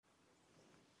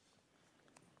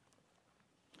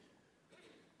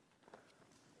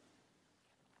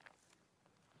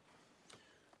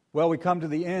Well, we come to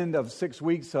the end of 6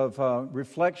 weeks of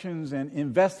reflections and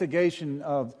investigation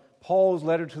of Paul's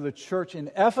letter to the church in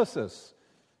Ephesus,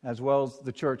 as well as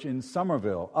the church in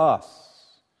Somerville, us.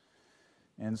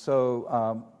 And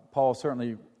so Paul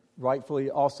certainly rightfully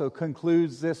also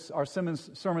concludes our sermon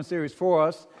series for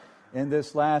us in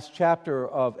this last chapter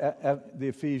of the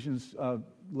Ephesians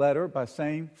letter by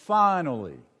saying,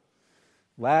 finally.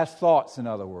 Last thoughts, in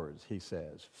other words, he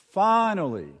says.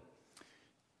 Finally.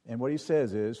 And what he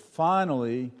says is,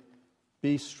 finally,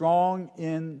 be strong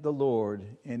in the Lord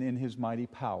and in His mighty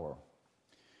power.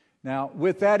 Now,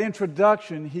 with that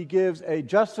introduction, he gives a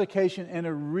justification and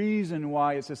a reason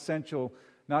why it's essential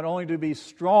not only to be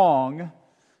strong,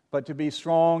 but to be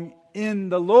strong in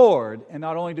the Lord. And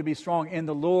not only to be strong in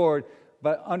the Lord,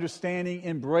 but understanding,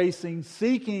 embracing,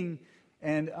 seeking,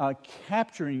 and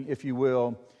capturing, if you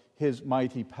will, His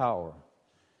mighty power.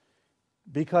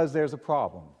 Because there's a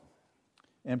problem.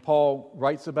 And Paul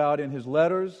writes about in his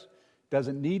letters,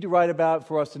 doesn't need to write about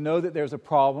for us to know that there's a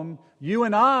problem. You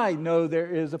and I know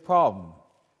there is a problem.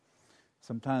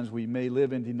 Sometimes we may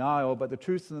live in denial, but the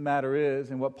truth of the matter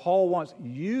is, and what Paul wants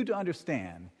you to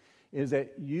understand, is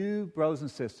that you, brothers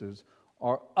and sisters,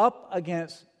 are up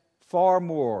against far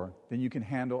more than you can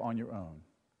handle on your own.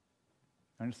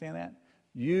 Understand that?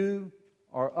 You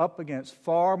are up against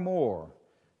far more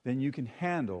than you can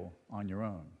handle on your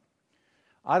own.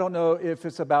 I don't know if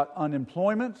it's about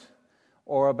unemployment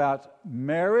or about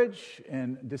marriage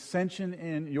and dissension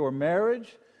in your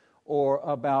marriage or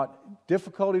about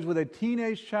difficulties with a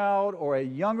teenage child or a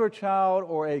younger child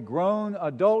or a grown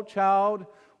adult child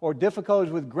or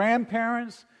difficulties with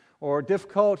grandparents or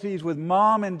difficulties with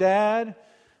mom and dad.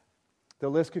 The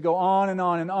list could go on and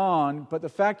on and on, but the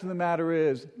fact of the matter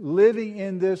is, living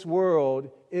in this world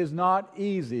is not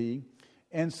easy.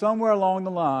 And somewhere along the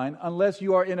line, unless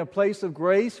you are in a place of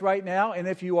grace right now, and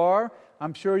if you are,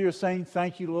 I'm sure you're saying,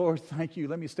 thank you, Lord, thank you.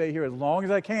 Let me stay here as long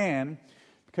as I can,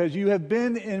 because you have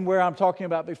been in where I'm talking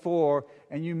about before,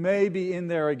 and you may be in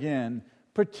there again,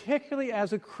 particularly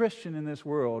as a Christian in this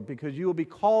world, because you will be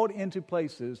called into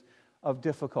places of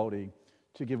difficulty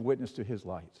to give witness to His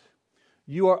light.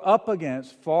 You are up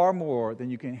against far more than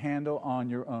you can handle on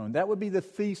your own. That would be the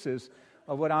thesis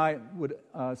of what I would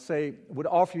would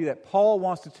offer you that Paul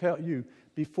wants to tell you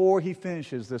before he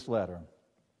finishes this letter.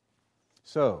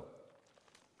 So,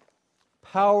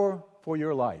 power for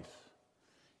your life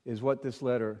is what this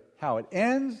letter, how it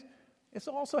ends. It's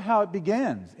also how it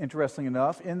begins, interesting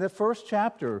enough. In the first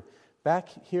chapter, back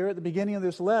here at the beginning of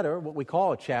this letter, what we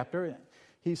call a chapter,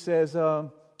 he says,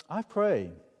 I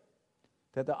pray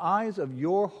that the eyes of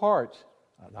your heart,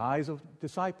 the eyes of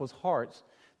disciples' hearts,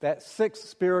 that sixth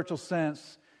spiritual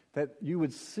sense, that you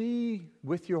would see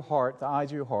with your heart, the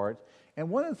eyes of your heart. And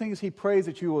one of the things he prays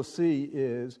that you will see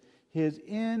is His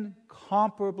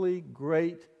incomparably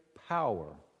great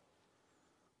power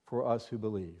for us who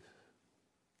believe.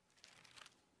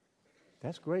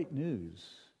 That's great news,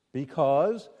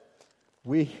 because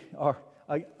we are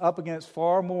up against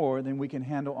far more than we can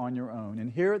handle on your own.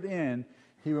 And here at the end,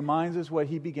 he reminds us what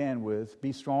he began with: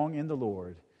 be strong in the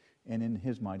Lord and in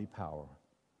His mighty power.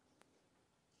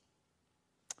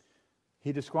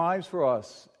 He describes for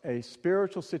us a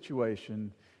spiritual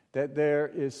situation that there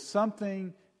is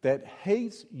something that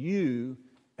hates you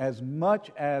as much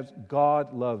as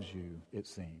God loves you, it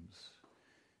seems.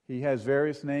 He has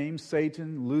various names: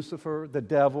 Satan, Lucifer, the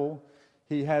devil.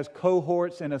 He has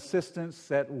cohorts and assistants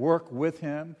that work with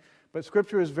him. But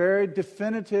Scripture is very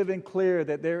definitive and clear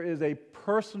that there is a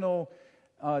personal,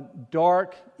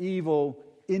 dark, evil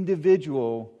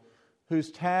individual whose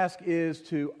task is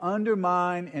to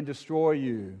undermine and destroy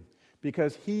you,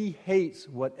 because he hates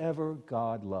whatever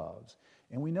God loves.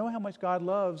 And we know how much God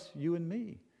loves you and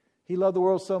me. He loved the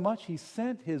world so much, He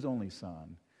sent His only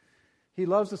Son. He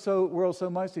loves the world so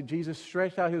much that Jesus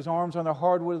stretched out His arms on the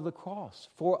hardwood of the cross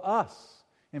for us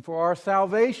and for our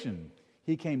salvation.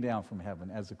 He came down from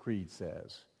heaven, as the Creed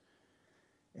says.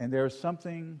 And there's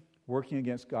something working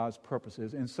against God's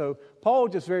purposes. And so Paul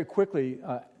just very quickly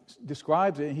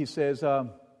describes it. He says,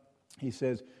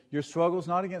 your struggle is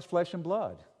not against flesh and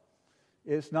blood.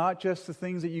 It's not just the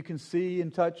things that you can see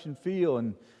and touch and feel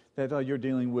and that you're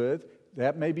dealing with.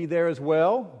 That may be there as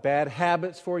well. Bad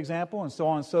habits, for example, and so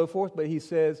on and so forth. But he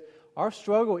says, our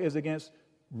struggle is against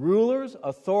rulers,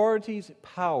 authorities,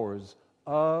 powers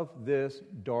of this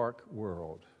dark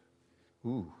world.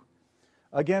 Ooh.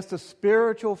 Against the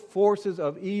spiritual forces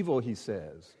of evil, he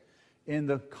says, in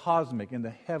the cosmic, in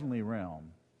the heavenly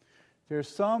realm. There's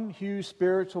some huge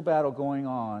spiritual battle going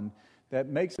on that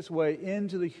makes its way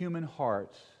into the human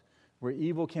heart, where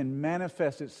evil can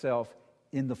manifest itself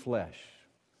in the flesh.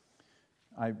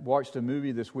 I watched a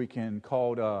movie this weekend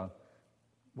called,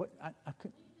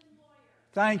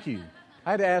 thank you.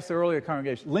 I had to ask the earlier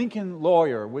congregation, Lincoln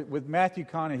Lawyer with Matthew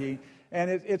McConaughey,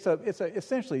 and it's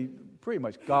essentially pretty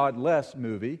much godless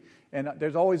movie, and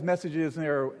there's always messages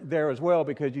there as well,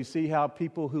 because you see how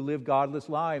people who live godless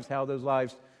lives, how those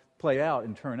lives play out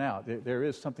and turn out. There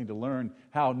is something to learn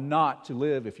how not to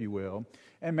live, if you will.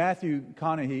 And Matthew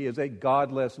McConaughey is a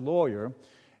godless lawyer,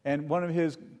 and one of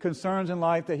his concerns in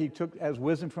life that he took as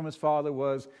wisdom from his father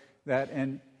was that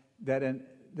an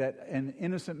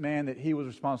innocent man that he was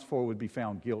responsible for would be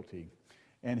found guilty.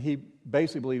 And he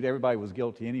basically believed everybody was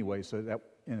guilty anyway, so that,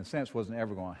 in a sense, wasn't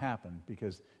ever going to happen,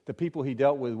 because the people he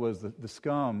dealt with was the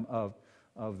scum of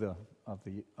the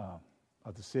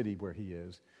city where he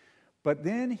is. But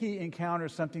then he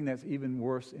encounters something that's even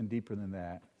worse and deeper than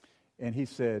that. And he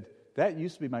said, that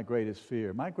used to be my greatest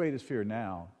fear. My greatest fear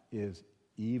now is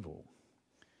evil.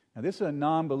 Now, this is a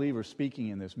non-believer speaking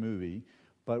in this movie,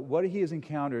 but what he has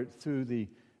encountered through the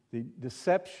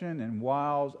deception and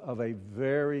wiles of a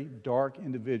very dark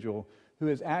individual who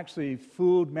has actually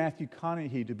fooled Matthew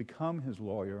McConaughey to become his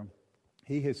lawyer,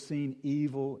 he has seen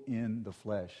evil in the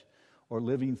flesh, or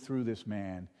living through this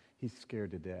man. He's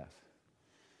scared to death.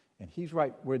 And he's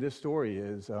right where this story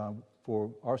is,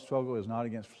 for our struggle is not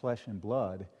against flesh and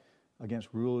blood, against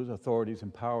rulers, authorities,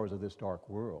 and powers of this dark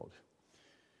world.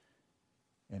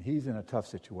 And he's in a tough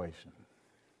situation.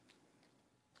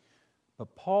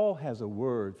 But Paul has a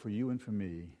word for you and for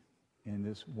me in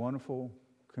this wonderful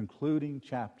concluding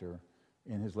chapter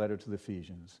in his letter to the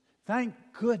Ephesians. Thank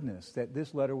goodness that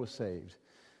this letter was saved.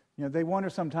 You know, they wonder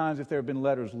sometimes if there have been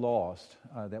letters lost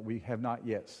that we have not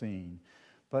yet seen.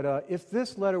 But if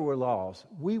this letter were lost,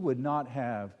 we would not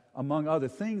have, among other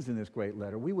things in this great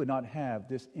letter, we would not have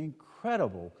this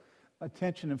incredible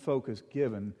attention and focus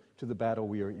given to the battle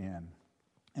we are in.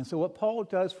 And so what Paul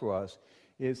does for us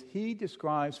is he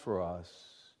describes for us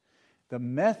the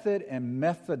method and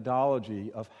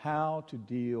methodology of how to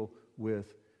deal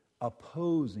with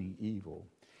opposing evil.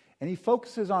 And he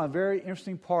focuses on a very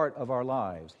interesting part of our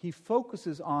lives. He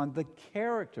focuses on the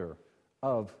character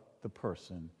of the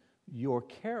person. Your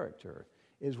character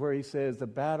is where he says the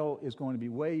battle is going to be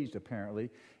waged, apparently.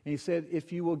 And he said,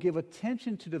 if you will give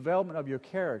attention to development of your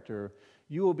character,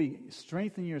 you will be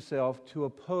strengthening yourself to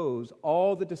oppose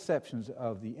all the deceptions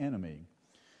of the enemy.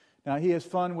 Now, he has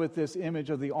fun with this image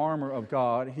of the armor of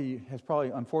God. He has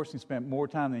probably, unfortunately, spent more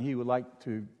time than he would like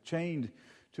to chained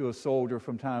to a soldier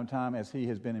from time to time, as he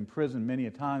has been imprisoned many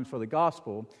a times for the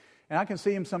gospel. And I can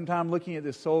see him sometime looking at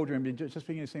this soldier and just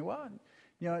beginning to say, well,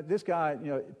 you know, this guy,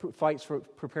 you know,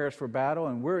 prepares for battle,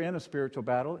 and we're in a spiritual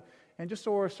battle, and just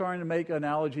sort of starting to make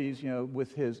analogies, you know,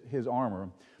 with his armor.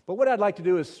 But what I'd like to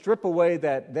do is strip away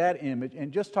that image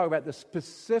and just talk about the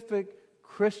specific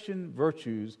Christian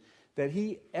virtues that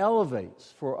he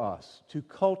elevates for us to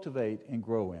cultivate and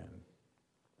grow in.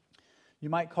 You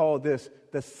might call this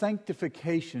the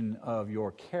sanctification of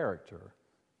your character,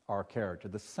 our character,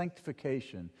 the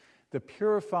sanctification, the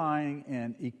purifying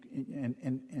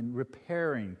and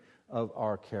repairing of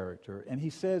our character. And he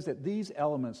says that these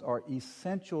elements are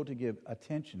essential to give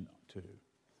attention to.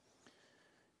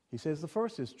 He says the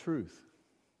first is truth.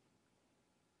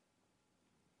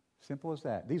 Simple as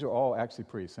that. These are all actually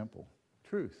pretty simple.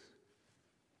 Truth.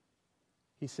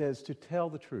 He says to tell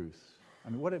the truth. I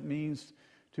mean, what it means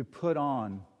to put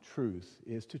on truth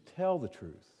is to tell the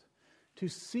truth, to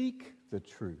seek the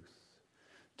truth,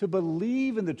 to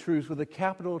believe in the truth with a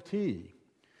capital T.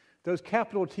 Those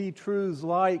capital T truths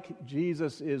like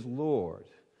Jesus is Lord,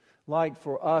 like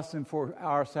for us and for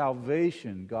our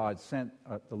salvation, God sent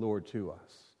the Lord to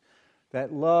us.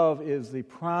 That love is the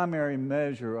primary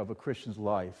measure of a Christian's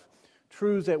life.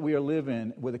 Truths that we are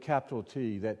living with a capital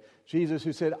T, that Jesus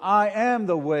who said, I am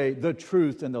the way, the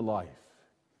truth, and the life.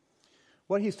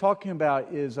 What he's talking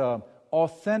about is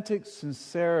authentic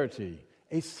sincerity,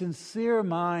 a sincere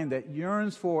mind that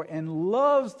yearns for and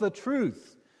loves the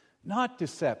truth, not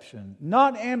deception,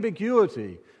 not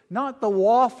ambiguity, not the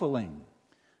waffling,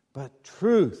 but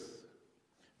truth.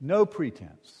 No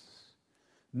pretense,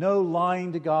 no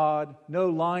lying to God, no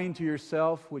lying to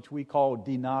yourself, which we call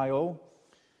denial,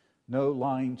 no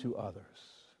lying to others.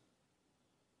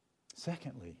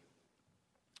 Secondly,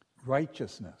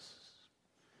 righteousness.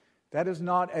 That is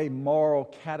not a moral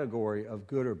category of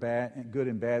good or bad, and good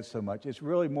and bad so much. It's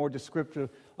really more descriptive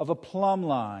of a plumb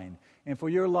line. And for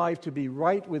your life to be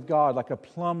right with God, like a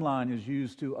plumb line is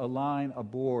used to align a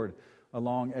board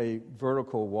along a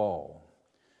vertical wall.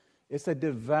 It's a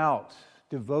devout,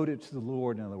 devoted to the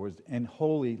Lord, in other words, and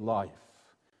holy life.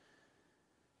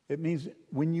 It means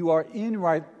when you are in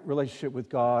right relationship with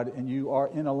God and you are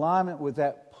in alignment with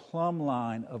that plumb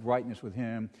line of rightness with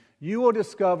Him, you will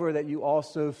discover that you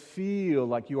also feel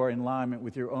like you are in alignment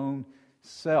with your own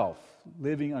self,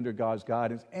 living under God's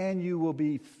guidance, and you will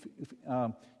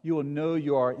know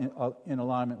you are in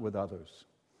alignment with others.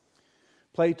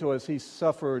 Plato, as he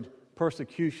suffered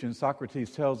persecution,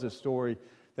 Socrates tells this story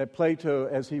that Plato,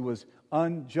 as he was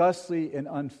unjustly and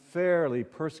unfairly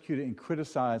persecuted and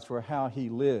criticized for how he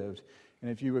lived,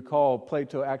 and if you recall,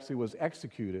 Plato actually was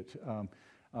executed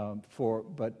for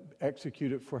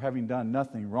having done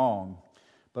nothing wrong.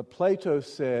 But Plato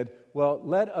said, well,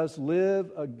 let us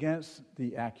live against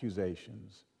the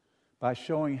accusations by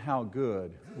showing how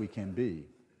good we can be.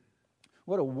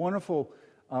 What a wonderful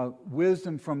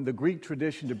wisdom from the Greek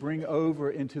tradition to bring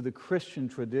over into the Christian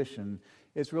tradition.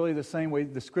 It's really the same way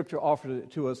the Scripture offered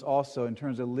it to us also in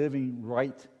terms of living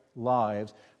right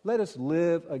lives. Let us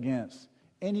live against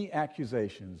any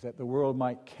accusations that the world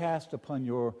might cast upon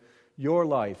your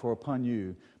life or upon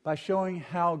you by showing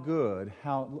how good,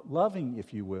 how loving,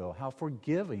 if you will, how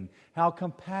forgiving, how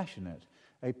compassionate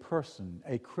a person,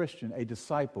 a Christian, a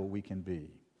disciple we can be.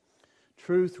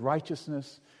 Truth,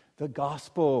 righteousness, the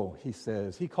gospel, he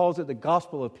says. He calls it the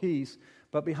gospel of peace,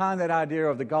 but behind that idea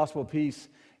of the gospel of peace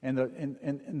and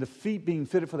the feet being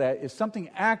fitted for that is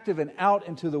something active and out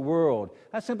into the world.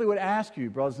 I simply would ask you,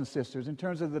 brothers and sisters, in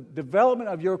terms of the development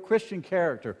of your Christian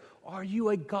character, are you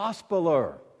a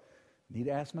gospeler? I need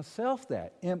to ask myself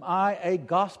that. Am I a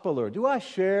gospeler? Do I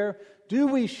share? Do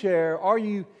we share? Are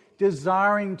you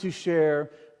desiring to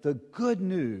share the good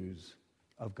news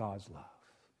of God's love?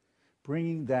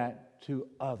 Bringing that to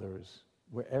others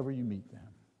wherever you meet them.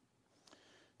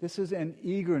 This is an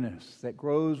eagerness that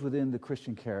grows within the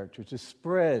Christian character to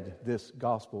spread this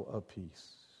gospel of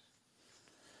peace.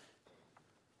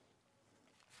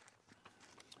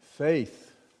 Faith.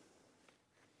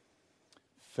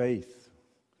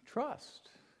 Trust,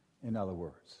 in other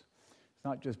words. It's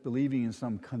not just believing in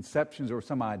some conceptions or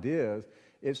some ideas.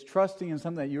 It's trusting in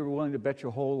something that you're willing to bet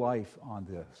your whole life on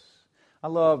this. I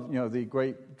love, the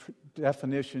great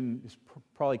definition,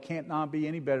 probably can't not be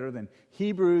any better than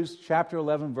Hebrews chapter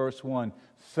 11, verse 1.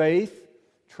 Faith,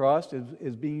 trust,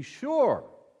 is being sure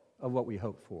of what we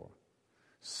hope for,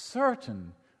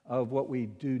 certain of what we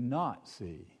do not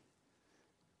see,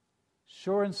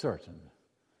 sure and certain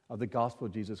of the gospel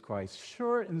of Jesus Christ,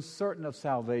 sure and certain of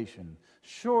salvation,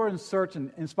 sure and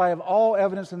certain, in spite of all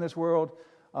evidence in this world,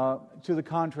 to the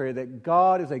contrary, that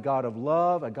God is a God of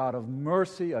love, a God of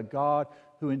mercy, a God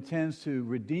who intends to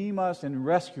redeem us and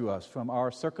rescue us from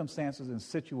our circumstances and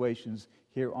situations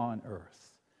here on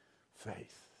earth.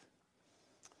 Faith.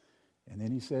 And then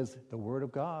he says, the Word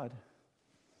of God.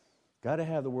 Got to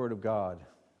have the Word of God.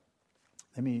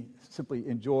 Let me simply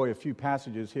enjoy a few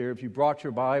passages here. If you brought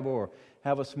your Bible or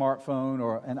have a smartphone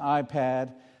or an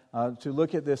iPad to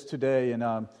look at this today,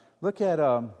 and look at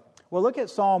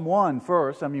Psalm 1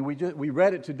 first. I mean, we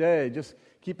read it today. Just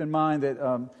keep in mind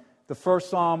that the first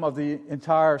psalm of the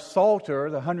entire Psalter,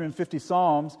 the 150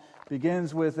 Psalms,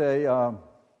 begins with an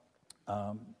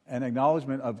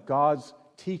acknowledgement of God's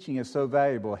teaching is so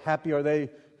valuable. Happy are they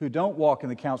who don't walk in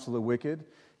the counsel of the wicked.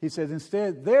 He says,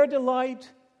 instead, their delight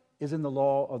is in the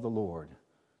law of the Lord.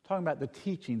 Talking about the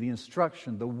teaching, the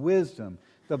instruction, the wisdom,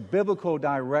 the biblical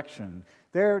direction.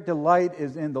 Their delight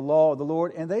is in the law of the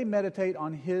Lord, and they meditate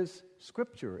on His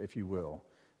Scripture, if you will,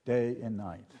 day and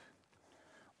night.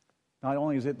 Not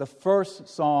only is it the first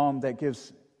psalm that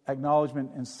gives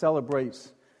acknowledgement and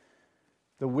celebrates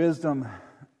the wisdom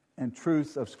and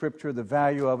truth of Scripture, the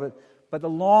value of it, but the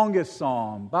longest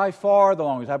psalm, by far the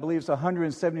longest, I believe it's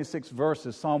 176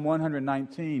 verses, Psalm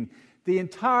 119. The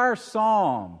entire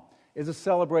psalm is a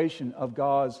celebration of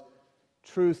God's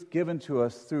truth given to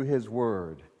us through His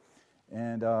Word.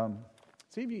 And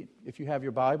see if you have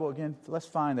your Bible again. Let's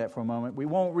find that for a moment. We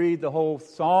won't read the whole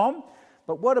psalm,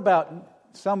 but what about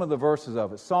some of the verses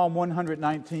of it? Psalm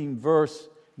 119, verse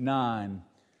 9.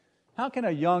 How can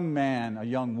a young man, a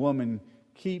young woman,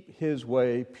 keep his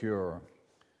way pure?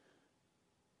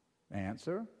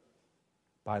 Answer,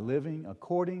 by living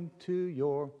according to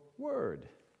your word.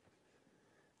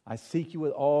 I seek you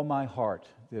with all my heart,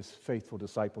 this faithful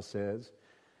disciple says.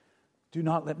 Do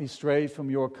not let me stray from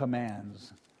your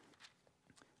commands.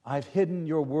 I've hidden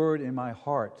your word in my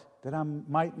heart, that I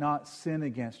might not sin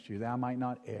against you, that I might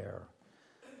not err.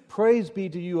 Praise be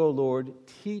to you, O Lord.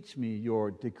 Teach me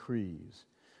your decrees.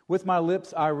 With my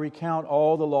lips I recount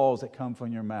all the laws that come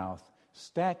from your mouth.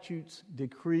 Statutes,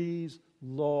 decrees,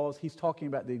 laws. He's talking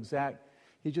about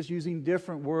he's just using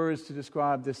different words to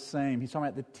describe this same. He's talking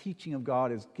about the teaching of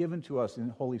God is given to us in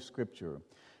Holy Scripture.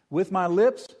 With my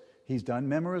lips, He's done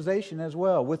memorization as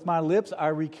well. With my lips, I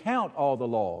recount all the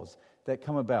laws that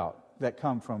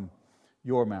come from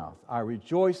your mouth. I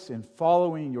rejoice in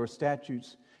following your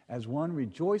statutes as one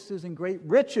rejoices in great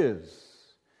riches.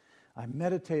 I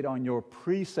meditate on your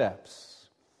precepts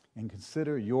and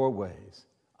consider your ways.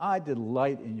 I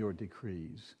delight in your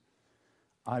decrees.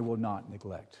 I will not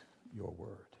neglect your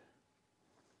word.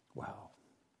 Wow.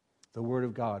 The word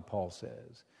of God, Paul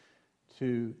says,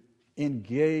 to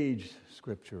engage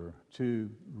Scripture, to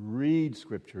read,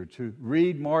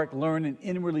 mark, learn, and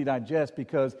inwardly digest,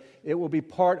 because it will be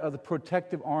part of the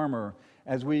protective armor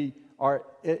as we are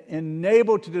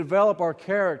enabled to develop our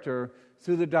character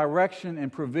through the direction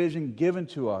and provision given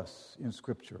to us in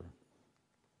Scripture.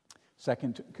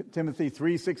 2 Timothy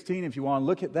 3:16, if you want to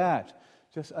look at that,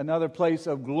 just another place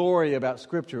of glory about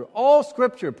Scripture. All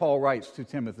Scripture, Paul writes to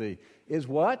Timothy, is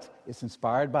what? It's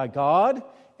inspired by God,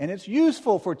 and it's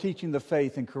useful for teaching the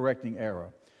faith and correcting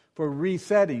error, for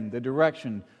resetting the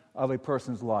direction of a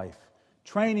person's life,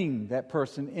 training that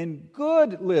person in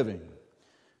good living.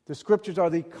 The Scriptures are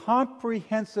the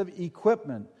comprehensive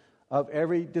equipment of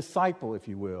every disciple, if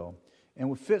you will,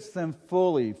 and fits them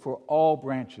fully for all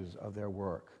branches of their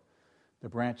work. The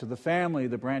branch of the family,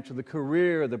 the branch of the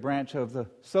career, the branch of the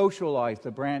social life, the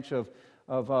branch of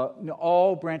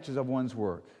all branches of one's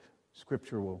work.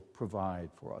 Scripture will provide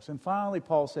for us. And finally,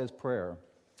 Paul says prayer.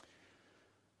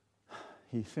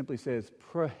 He simply says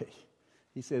pray.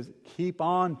 He says keep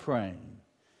on praying.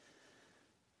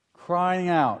 Crying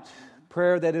out.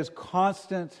 Prayer that is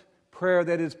constant, prayer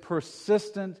that is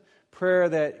persistent, prayer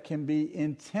that can be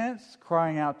intense,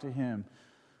 crying out to Him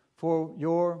for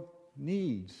your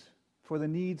needs, for the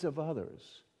needs of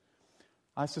others.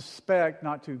 I suspect,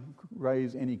 not to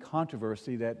raise any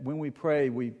controversy, that when we pray,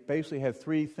 we basically have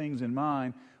three things in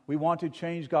mind. We want to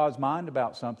change God's mind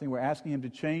about something. We're asking Him to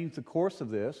change the course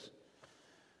of this,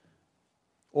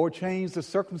 or change the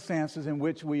circumstances in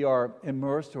which we are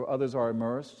immersed or others are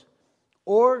immersed,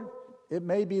 or it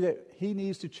may be that He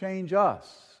needs to change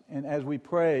us. And as we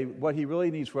pray, what He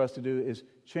really needs for us to do is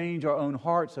change our own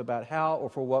hearts about how or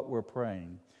for what we're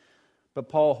praying. But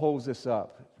Paul holds this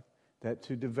up, that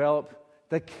to develop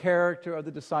the character of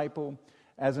the disciple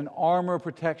as an armor of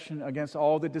protection against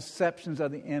all the deceptions of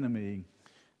the enemy,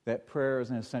 that prayer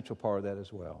is an essential part of that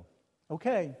as well.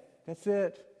 Okay, that's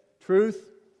it. Truth,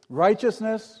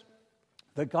 righteousness,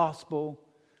 the gospel,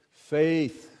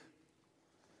 faith,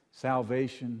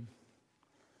 salvation,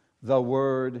 the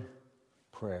word,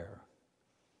 prayer.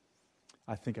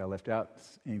 I think I left out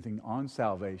anything on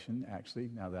salvation, actually,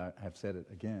 now that I have said it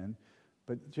again.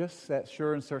 But just that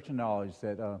sure and certain knowledge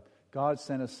that God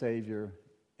sent a Savior,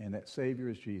 and that Savior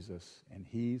is Jesus, and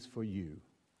He's for you.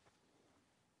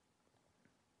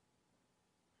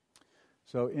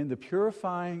 So in the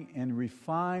purifying and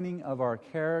refining of our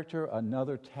character,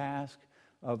 another task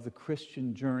of the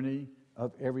Christian journey,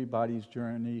 of everybody's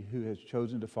journey who has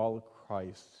chosen to follow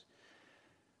Christ,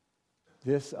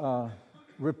 this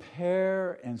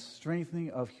repair and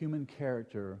strengthening of human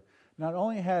character not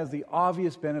only has the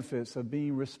obvious benefits of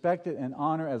being respected and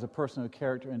honored as a person of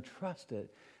character and trusted,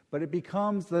 but it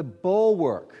becomes the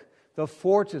bulwark, the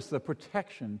fortress, the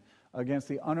protection against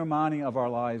the undermining of our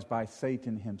lives by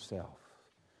Satan himself.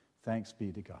 Thanks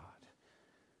be to God.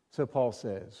 So Paul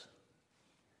says,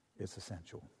 it's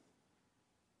essential.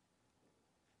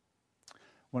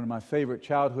 One of my favorite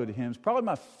childhood hymns, probably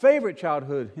my favorite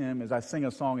childhood hymn, is I Sing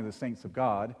a Song of the Saints of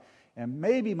God. And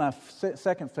maybe my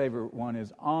second favorite one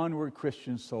is Onward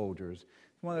Christian Soldiers.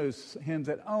 It's one of those hymns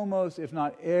that almost, if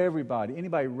not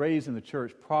anybody raised in the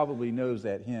church probably knows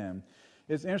that hymn.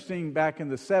 It's interesting, back in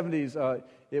the 70s,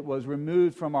 it was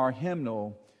removed from our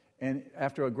hymnal, and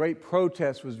after a great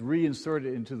protest was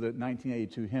reinserted into the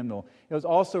 1982 hymnal. It was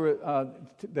also,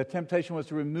 the temptation was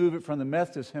to remove it from the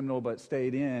Methodist hymnal, but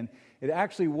stayed in. It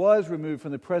actually was removed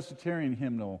from the Presbyterian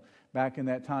hymnal back in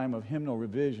that time of hymnal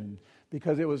revision,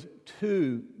 because it was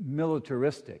too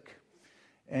militaristic.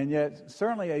 And yet,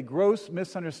 certainly a gross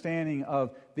misunderstanding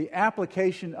of the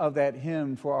application of that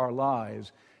hymn for our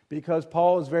lives, because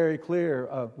Paul is very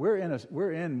clear, we're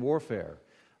in warfare.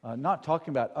 Not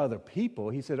talking about other people.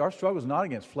 He said our struggle is not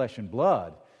against flesh and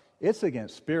blood. It's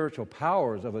against spiritual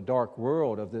powers of a dark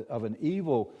world, of an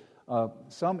evil,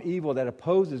 some evil that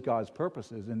opposes God's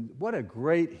purposes. And what a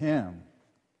great hymn.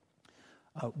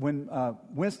 When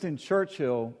Winston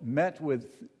Churchill met with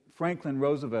Franklin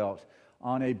Roosevelt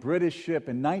on a British ship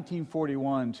in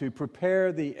 1941 to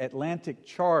prepare the Atlantic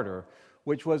Charter,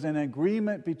 which was an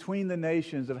agreement between the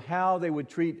nations of how they would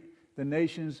treat the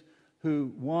nations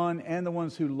who won and the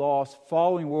ones who lost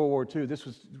following World War II. This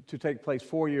was to take place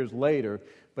 4 years later,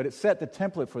 but it set the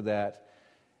template for that.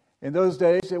 In those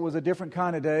days, it was a different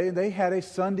kind of day, and they had a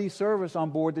Sunday service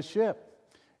on board the ship.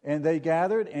 And they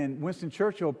gathered, and Winston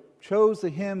Churchill chose the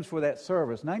hymns for that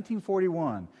service.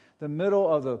 1941, the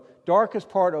middle of the darkest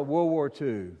part of World War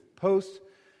II, post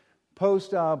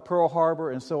Pearl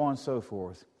Harbor, and so on and so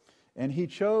forth. And he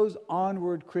chose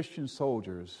Onward Christian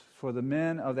Soldiers for the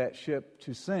men of that ship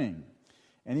to sing.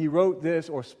 And he wrote this,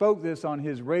 or spoke this, on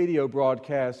his radio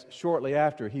broadcast shortly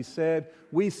after. He said,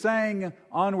 "We sang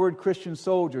Onward Christian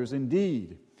Soldiers,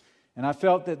 indeed. And I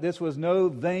felt that this was no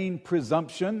vain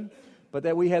presumption, but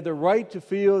that we had the right to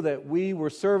feel that we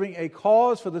were serving a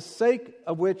cause for the sake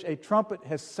of which a trumpet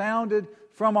has sounded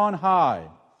from on high.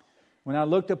 When I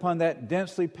looked upon that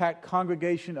densely packed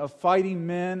congregation of fighting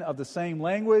men of the same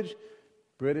language,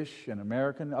 British and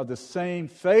American, of the same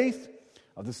faith,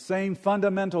 of the same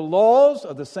fundamental laws,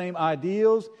 of the same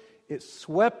ideals, it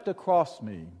swept across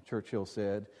me," Churchill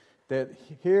said, "that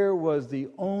here was the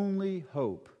only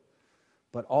hope,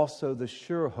 but also the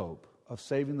sure hope of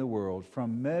saving the world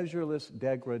from measureless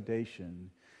degradation,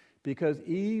 because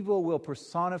evil will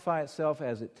personify itself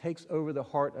as it takes over the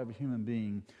heart of a human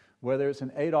being. Whether it's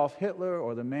an Adolf Hitler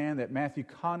or the man that Matthew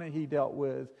McConaughey dealt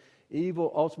with,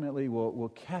 evil ultimately will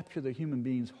capture the human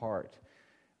being's heart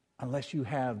unless you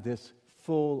have this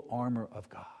full armor of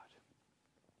God."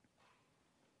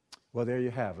 Well, there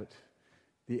you have it.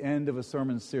 The end of a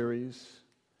sermon series.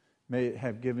 May it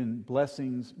have given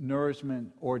blessings,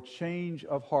 nourishment, or change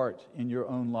of heart in your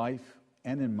own life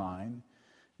and in mine.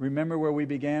 Remember where we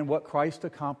began, what Christ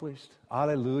accomplished.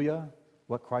 Alleluia,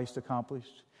 what Christ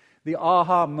accomplished. The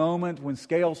aha moment when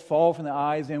scales fall from the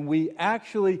eyes and we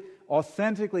actually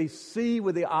authentically see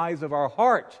with the eyes of our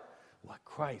heart what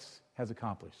Christ has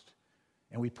accomplished.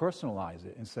 And we personalize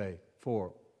it and say,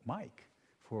 for Mike,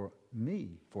 for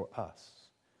me, for us.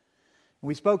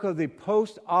 We spoke of the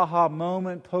post-aha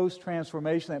moment,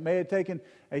 post-transformation that may have taken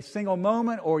a single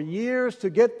moment or years to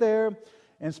get there,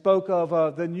 and spoke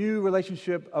of the new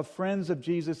relationship of friends of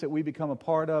Jesus that we become a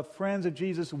part of, friends of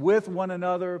Jesus with one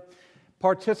another,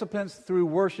 participants through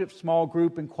worship, small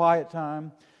group, and quiet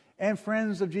time, and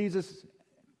friends of Jesus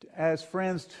as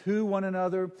friends to one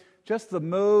another, just the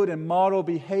mode and model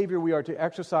behavior we are to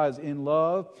exercise in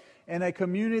love, and a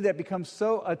community that becomes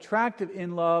so attractive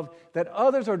in love that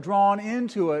others are drawn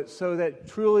into it, so that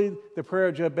truly the prayer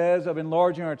of Jabez of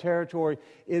enlarging our territory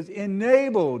is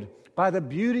enabled by the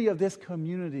beauty of this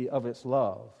community of its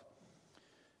love.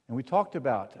 And we talked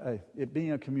about it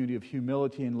being a community of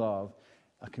humility and love,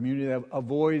 a community that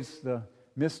avoids the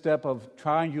misstep of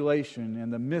triangulation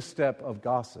and the misstep of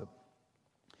gossip.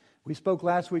 We spoke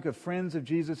last week of friends of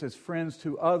Jesus as friends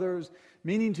to others,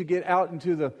 meaning to get out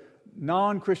into the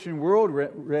non-Christian world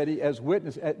ready as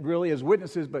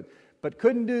witnesses, but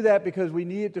couldn't do that because we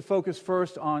needed to focus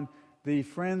first on the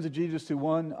friends of Jesus to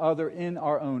one other in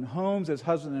our own homes as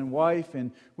husband and wife.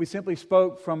 And we simply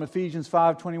spoke from Ephesians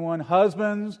 5:21,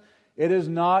 husbands, it is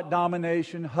not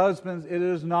domination. Husbands, it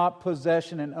is not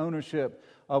possession and ownership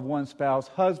of one spouse.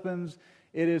 Husbands,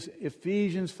 it is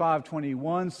Ephesians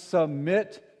 5:21,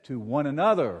 submit to one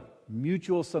another,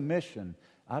 mutual submission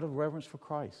out of reverence for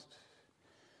Christ.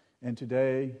 And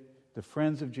today, the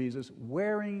friends of Jesus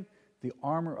wearing the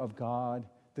armor of God,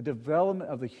 the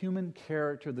development of the human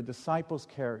character, the disciples'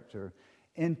 character,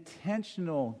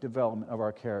 intentional development of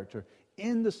our character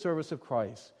in the service of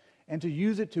Christ, and to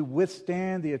use it to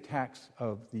withstand the attacks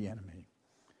of the enemy.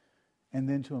 And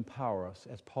then to empower us,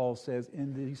 as Paul says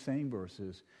in these same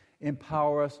verses,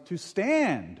 empower us to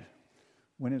stand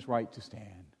when it's right to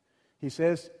stand. He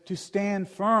says to stand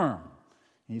firm.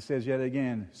 He says yet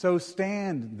again, so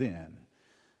stand then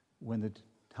when the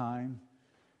time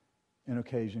and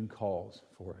occasion calls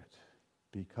for it,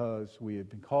 because we have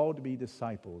been called to be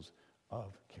disciples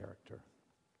of character.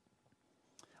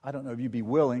 I don't know if you'd be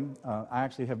willing. I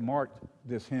actually have marked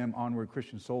this hymn, Onward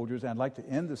Christian Soldiers, and I'd like to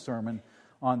end the sermon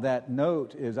on that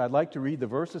note. I'd like to read the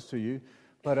verses to you,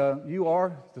 but you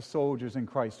are the soldiers in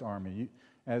Christ's army.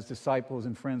 As disciples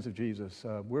and friends of Jesus,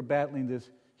 we're battling this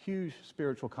huge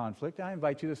spiritual conflict. I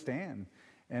invite you to stand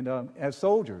and as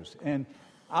soldiers. And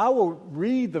I will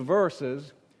read the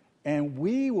verses and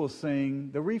we will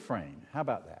sing the refrain. How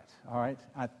about that? All right?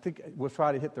 I think we'll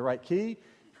try to hit the right key,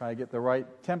 try to get the right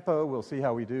tempo. We'll see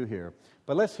how we do here.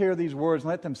 But let's hear these words and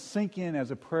let them sink in as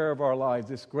a prayer of our lives.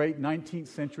 This great 19th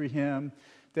century hymn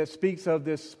that speaks of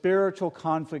this spiritual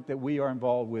conflict that we are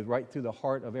involved with right through the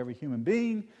heart of every human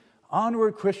being.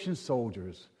 Onward Christian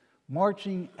soldiers,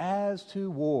 marching as to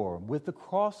war with the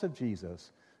cross of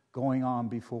Jesus going on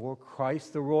before.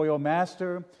 Christ the royal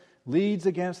master leads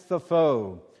against the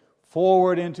foe,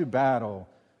 forward into battle,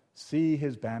 see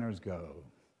his banners go.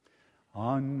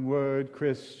 Onward,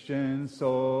 Christian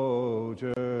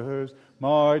soldiers,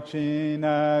 marching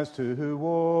as to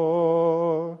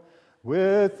war,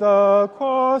 with the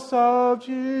cross of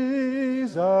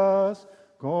Jesus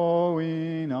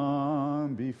going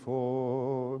on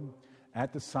before.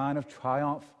 At the sign of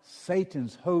triumph,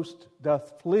 Satan's host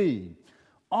doth flee.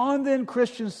 On then,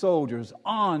 Christian soldiers,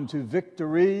 on to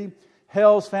victory.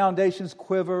 Hell's foundations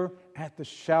quiver at the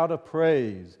shout of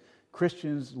praise.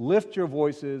 Christians, lift your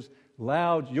voices,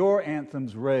 loud your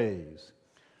anthems raise.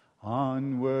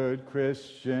 Onward,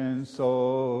 Christian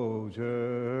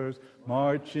soldiers,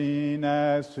 marching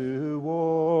as to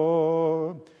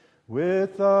war,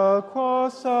 with the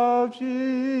cross of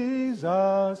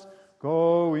Jesus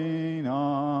going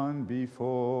on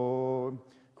before.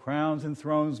 Crowns and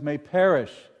thrones may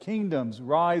perish, kingdoms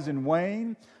rise and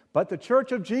wane, but the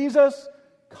church of Jesus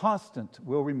constant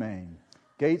will remain.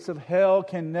 Gates of hell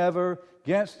can never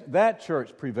against that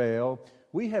church prevail.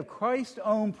 We have Christ's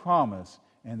own promise,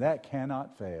 and that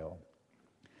cannot fail.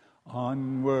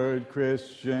 Onward,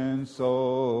 Christian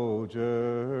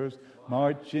soldiers,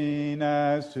 marching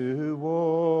as to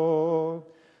war,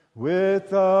 with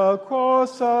the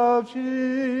cross of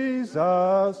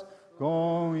Jesus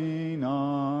going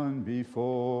on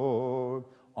before.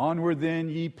 Onward then,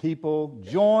 ye people,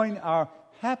 join our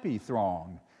happy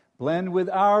throng. Blend with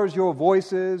ours your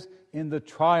voices in the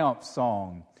triumph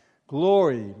song.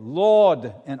 Glory,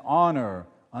 laud, and honor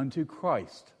unto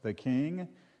Christ the King.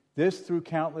 This through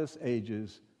countless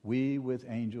ages we with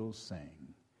angels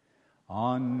sing.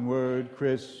 Onward,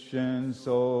 Christian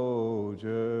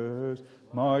soldiers,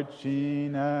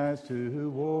 marching as to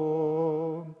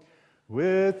war,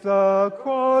 with the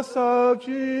cross of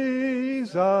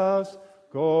Jesus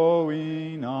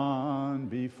going on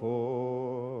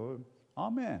before.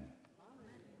 Amen.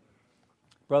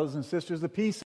 Brothers and sisters, the peace